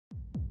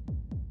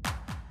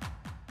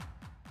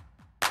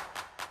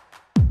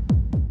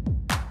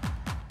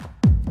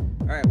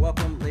Alright,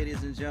 welcome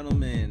ladies and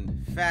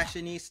gentlemen,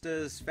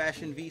 fashionistas,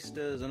 fashion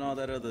vistas, and all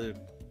that other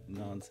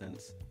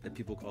nonsense that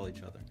people call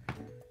each other.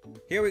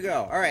 Here we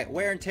go. Alright,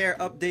 wear and tear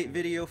update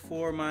video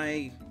for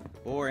my,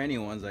 or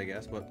anyone's I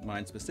guess, but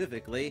mine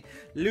specifically,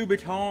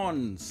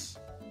 Louboutins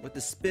with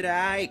the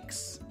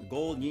spikes,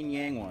 gold yin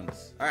yang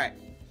ones. Alright,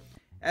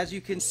 as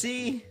you can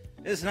see,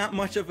 there's not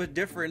much of a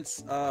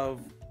difference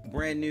of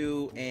brand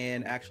new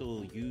and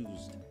actual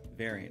used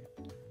variant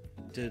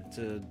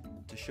to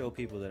show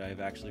people that I've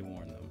actually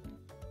worn them.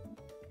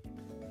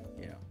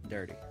 You know,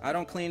 dirty. I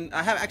don't clean.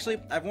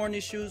 I've worn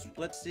these shoes,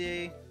 let's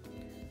see,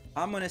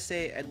 I'm gonna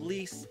say at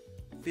least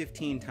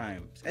 15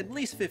 times. At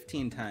least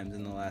 15 times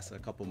in the last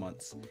couple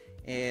months.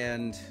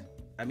 And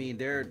I mean,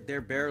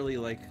 they're barely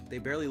they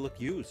barely look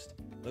used.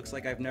 Looks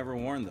like I've never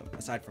worn them,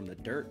 aside from the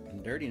dirt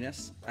and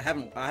dirtiness. I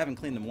haven't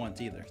cleaned them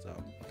once either,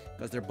 so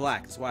because they're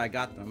black. That's why I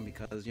got them,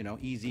 because you know,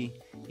 easy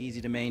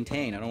to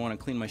maintain. I don't want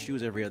to clean my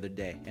shoes every other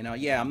day. And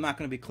yeah, I'm not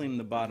going to be cleaning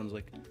the bottoms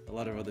like a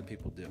lot of other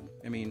people do.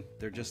 I mean,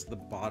 they're just the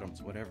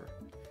bottoms, whatever.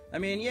 I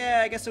mean,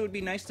 yeah, I guess it would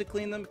be nice to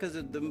clean them because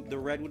the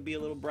red would be a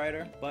little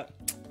brighter, but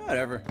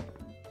whatever.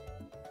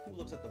 Who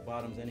looks at the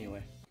bottoms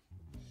anyway?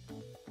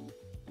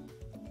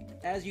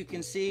 As you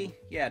can see,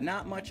 yeah,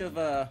 not much of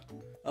a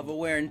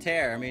wear and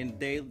tear. I mean,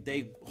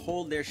 they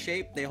hold their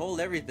shape, they hold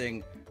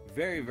everything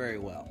very, very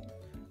well.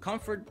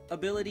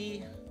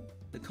 Comfortability,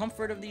 the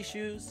comfort of these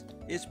shoes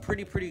is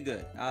pretty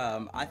good.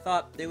 I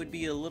thought they would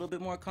be a little bit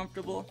more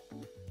comfortable,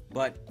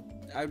 but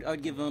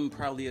I'd give them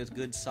probably a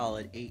good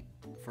solid 8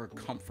 for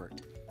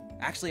comfort.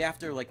 Actually,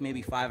 after like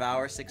maybe 5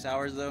 hours, 6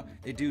 hours though,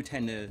 they do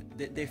tend to,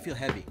 they feel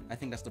heavy. I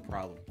think that's the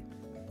problem.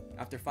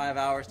 After 5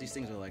 hours, these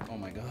things are like, oh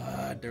my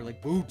god, they're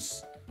like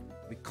boots.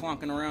 Be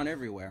clonking around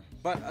everywhere.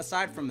 But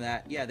aside from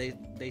that, yeah,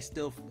 they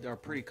still are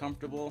pretty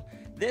comfortable.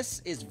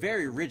 This is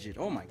very rigid.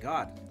 Oh my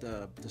god,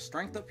 the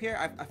strength up here,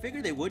 I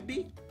figured they would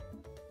be.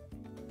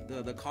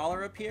 The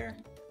collar up here,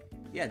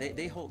 yeah,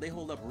 they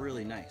hold up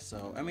really nice.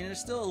 So I mean, it's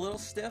still a little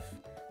stiff,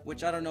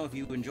 which I don't know if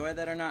you enjoy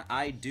that or not.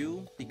 I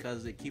do,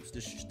 because it keeps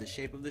the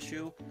shape of the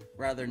shoe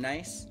rather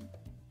nice.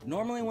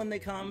 Normally when they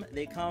come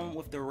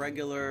with the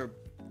regular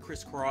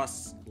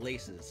crisscross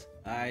laces.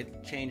 I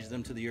changed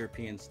them to the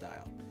European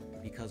style.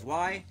 Because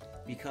why?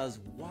 Because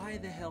why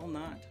the hell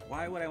not?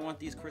 Why would I want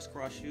these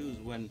crisscross shoes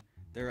when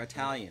they're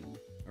Italian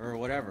or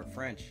whatever,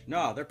 French?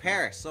 No, they're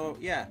Paris, so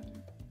yeah,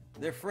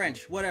 they're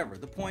French, whatever.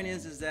 The point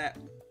is that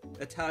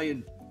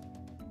Italian,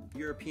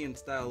 European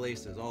style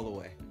laces all the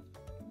way.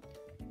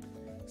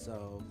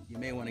 So you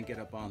may want to get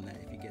up on that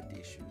if you get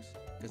these shoes,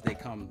 because they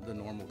come the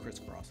normal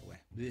crisscross way.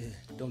 Ugh,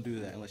 don't do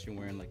that unless you're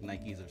wearing like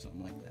Nikes or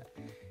something like that.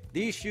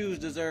 These shoes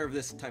deserve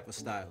this type of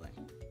styling.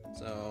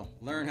 So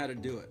learn how to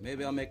do it.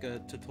 Maybe I'll make a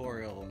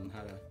tutorial on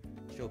how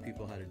to show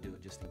people how to do it,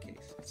 just in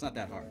case. It's not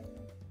that hard.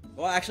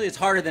 Well, actually, it's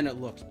harder than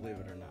it looks, believe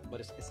it or not, but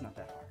it's not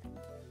that hard.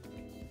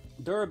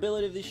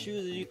 Durability of these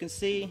shoes, as you can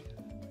see,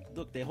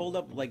 look, they hold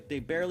up like they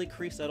barely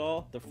crease at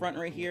all. The front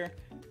right here,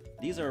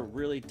 these are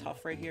really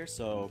tough right here.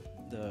 So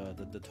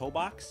the toe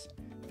box,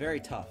 very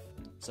tough.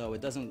 So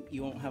it doesn't,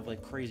 you won't have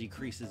like crazy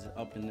creases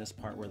up in this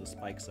part where the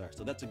spikes are.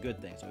 So that's a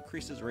good thing. So it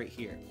creases right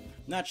here.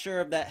 Not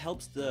sure if that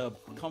helps the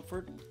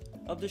comfort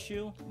of the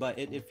shoe, but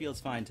it feels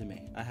fine to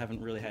me. I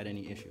haven't really had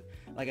any issue.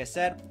 Like I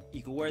said,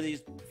 you can wear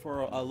these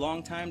for a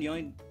long time. The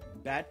only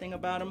bad thing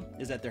about them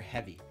is that they're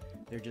heavy.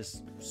 They're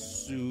just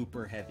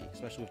super heavy,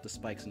 especially with the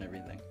spikes and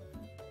everything.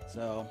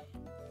 So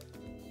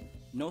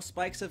no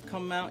spikes have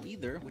come out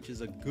either, which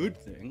is a good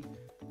thing,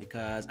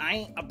 because I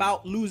ain't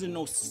about losing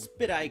no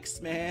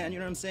spikes, man. You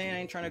know what I'm saying? I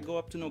ain't trying to go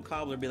up to no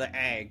cobbler and be like,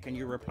 hey, can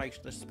you replace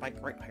the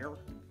spike right here?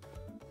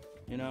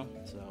 You know,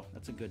 so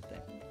that's a good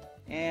thing.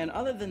 And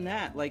other than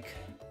that, like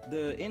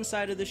the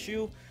inside of the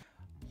shoe,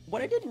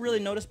 what I didn't really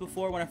notice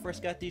before when I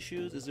first got these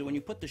shoes is that when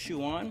you put the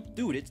shoe on,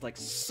 dude, it's like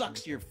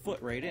sucks your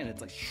foot right in.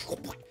 It's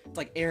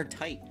like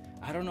airtight.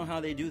 I don't know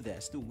how they do that.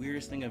 It's the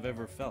weirdest thing I've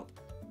ever felt.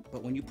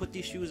 But when you put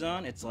these shoes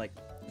on, it's like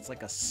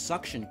a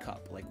suction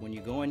cup. Like when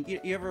you go in, you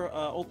ever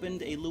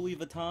opened a Louis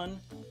Vuitton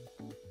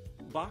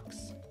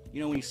box?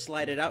 You know, when you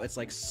slide it out, it's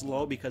like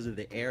slow because of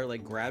the air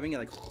like grabbing it,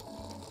 like.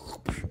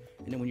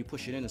 And then when you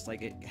push it in, it's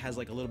like it has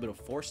like a little bit of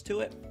force to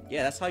it.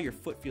 Yeah, that's how your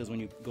foot feels when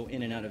you go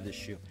in and out of this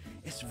shoe.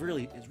 It's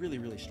really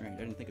strange.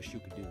 I didn't think a shoe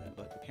could do that,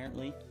 but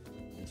apparently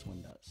this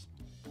one does.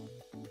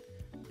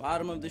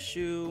 Bottom of the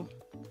shoe,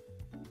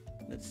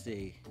 let's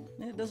see.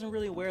 It doesn't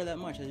really wear that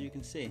much, as you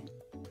can see,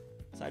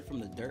 aside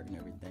from the dirt and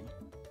everything.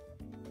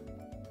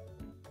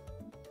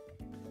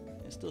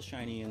 It's still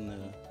shiny in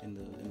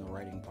the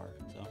writing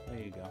part. So there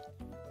you go.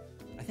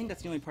 I think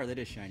that's the only part that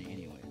is shiny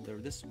anyway.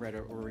 This red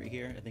over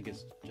here, I think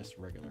is just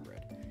regular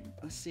red.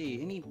 Let's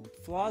see, any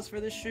flaws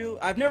for this shoe?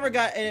 I've never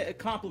got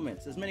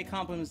compliments, as many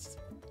compliments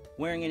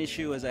wearing any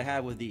shoe as I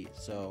have with these.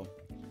 So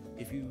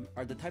if you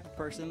are the type of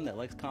person that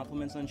likes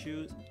compliments on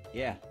shoes,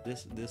 yeah,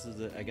 this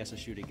is I guess a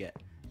shoe to get,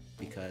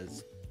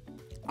 because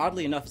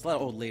oddly enough, it's a lot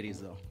of old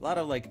ladies though. A lot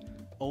of like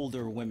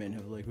older women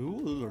who are like,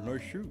 "Ooh, those are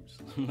nice shoes."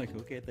 I'm like,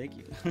 okay, thank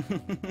you.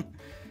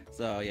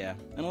 So yeah,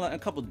 and a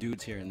couple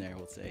dudes here and there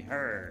will say,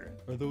 "Her,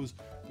 are those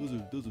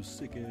are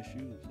sick ass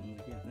shoes?" I'm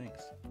like, yeah,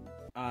 thanks.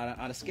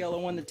 On a scale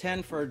of 1 to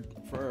 10 for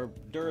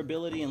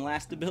durability and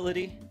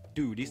lastability,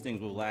 dude, these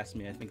things will last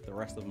me, I think, the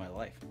rest of my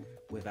life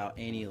without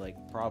any like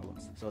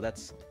problems. So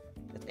that's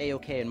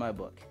A-okay in my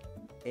book.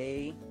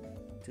 A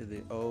to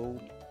the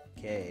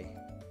OK.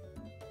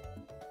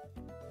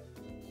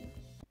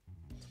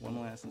 It's one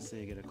last, let's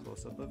see, get a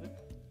close up of it.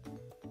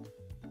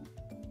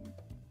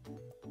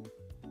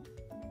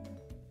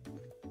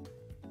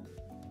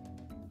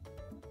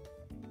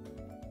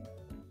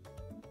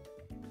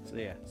 So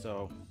yeah,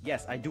 so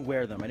yes, I do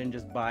wear them. I didn't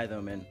just buy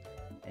them and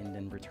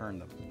then return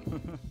them.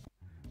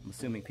 I'm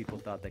assuming people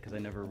thought that because I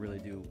never really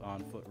do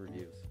on-foot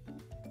reviews.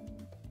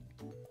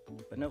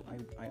 But no,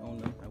 I own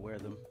them, I wear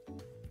them,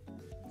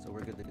 so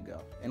we're good to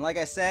go. And like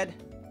I said,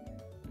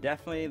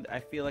 definitely I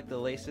feel like the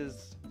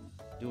laces,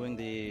 doing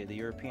the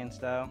European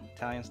style,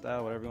 Italian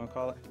style, whatever you want to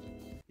call it,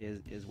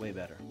 is way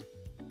better.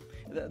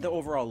 The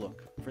overall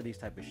look for these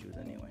type of shoes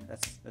anyway.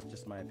 That's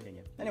just my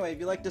opinion. Anyway, if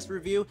you like this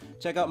review,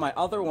 check out my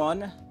other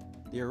one,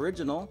 the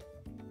original,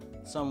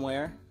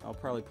 somewhere. I'll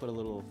probably put a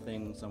little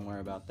thing somewhere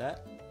about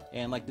that.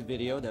 And like the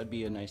video, that'd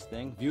be a nice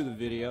thing. View the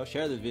video,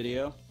 share the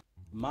video.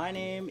 My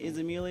name is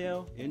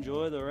Emilio.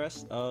 Enjoy the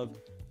rest of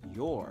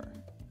your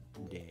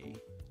day.